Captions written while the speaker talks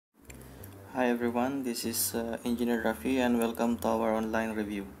Hi everyone, this is Engineer Rafi and welcome to our online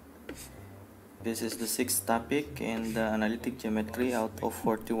review. This is the sixth topic in the analytic geometry out of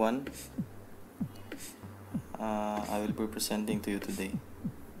 41 I will be presenting to you today.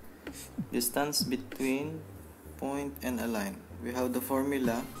 Distance between point and a line. We have the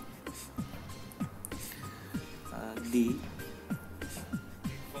formula D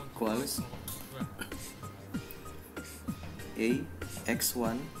equals A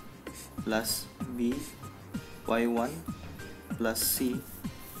x1 plus B y1 plus C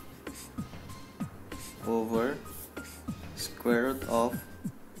over square root of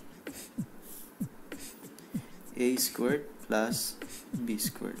A squared plus B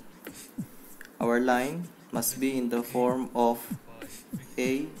squared. Our line must be in the form of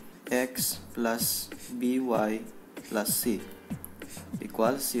AX plus BY plus C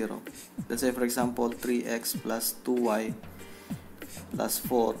equals 0. Let's say for example 3x plus 2y plus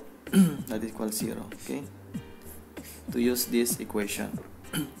 4 that equals 0. Okay, to use this equation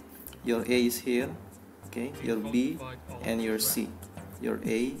your A is here, okay, your B and your C, your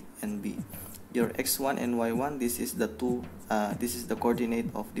A and B, your x1 and y1, this is the this is the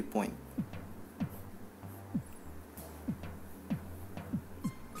coordinate of the point.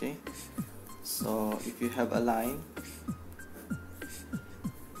 Okay, so if you have a line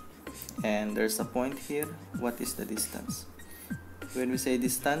and there's a point here, what is the distance? When we say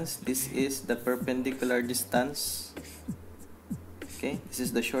distance, this is the perpendicular distance. Okay, this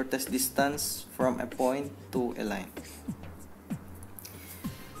is the shortest distance from a point to a line.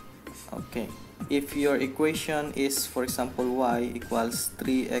 Okay, if your equation is, for example, y equals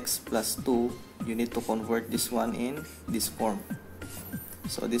 3x plus 2, you need to convert this one in this form.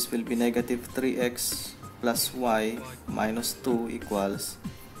 So this will be negative 3x plus y minus 2 equals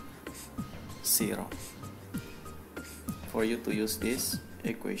 0 for you to use this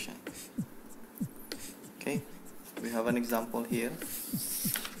equation. Okay, we have an example here.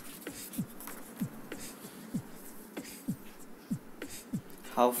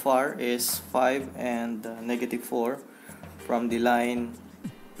 How far is 5 and negative 4 from the line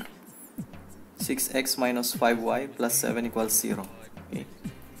 6x minus 5y plus 7 equals 0? Okay,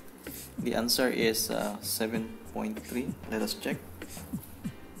 the answer is 7.3. Let us check.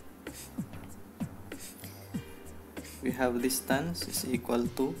 We have distance is equal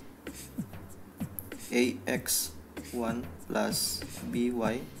to ax1 plus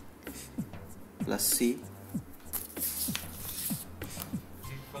by plus c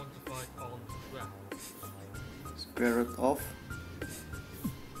square root of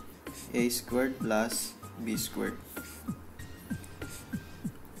a squared plus b squared.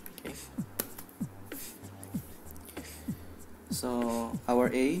 Okay, so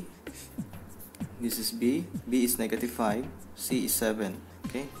our A, this is B is negative 5, C is 7.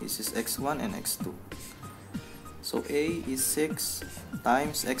 Okay, this is x1 and x2. So A is 6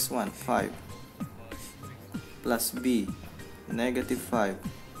 times x1, 5, plus B, negative 5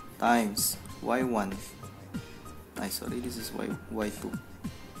 times y1. Sorry, this is y2.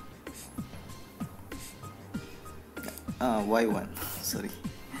 Y1, sorry.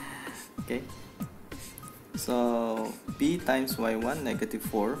 Okay, so B times y1, negative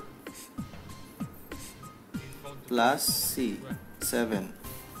 4, plus C, 7,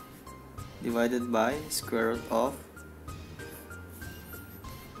 divided by square root of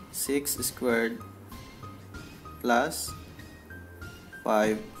 6 squared plus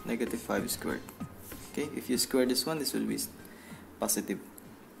 5, negative 5 squared. Okay, if you square this one, this will be positive.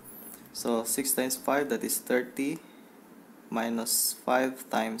 So 6 times 5, that is 30, minus 5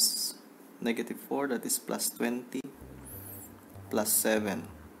 times negative 4, that is plus 20, plus 7,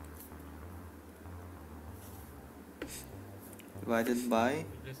 divided by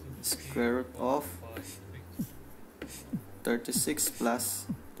square root of 36 plus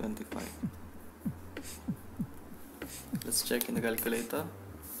 25. Let's check in the calculator.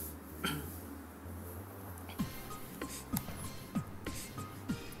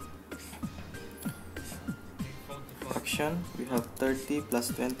 Fraction, we have 30 plus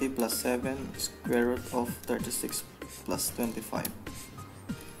 20 plus 7 square root of 36 plus 25.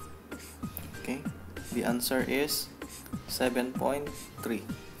 Okay, the answer is 7.3.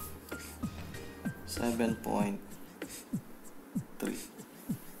 7.3.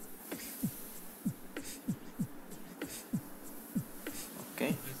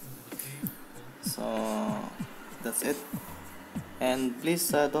 Okay, so that's it, and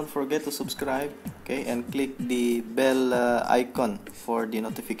please don't forget to subscribe, okay, and click the bell icon for the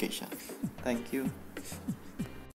notification. Thank you.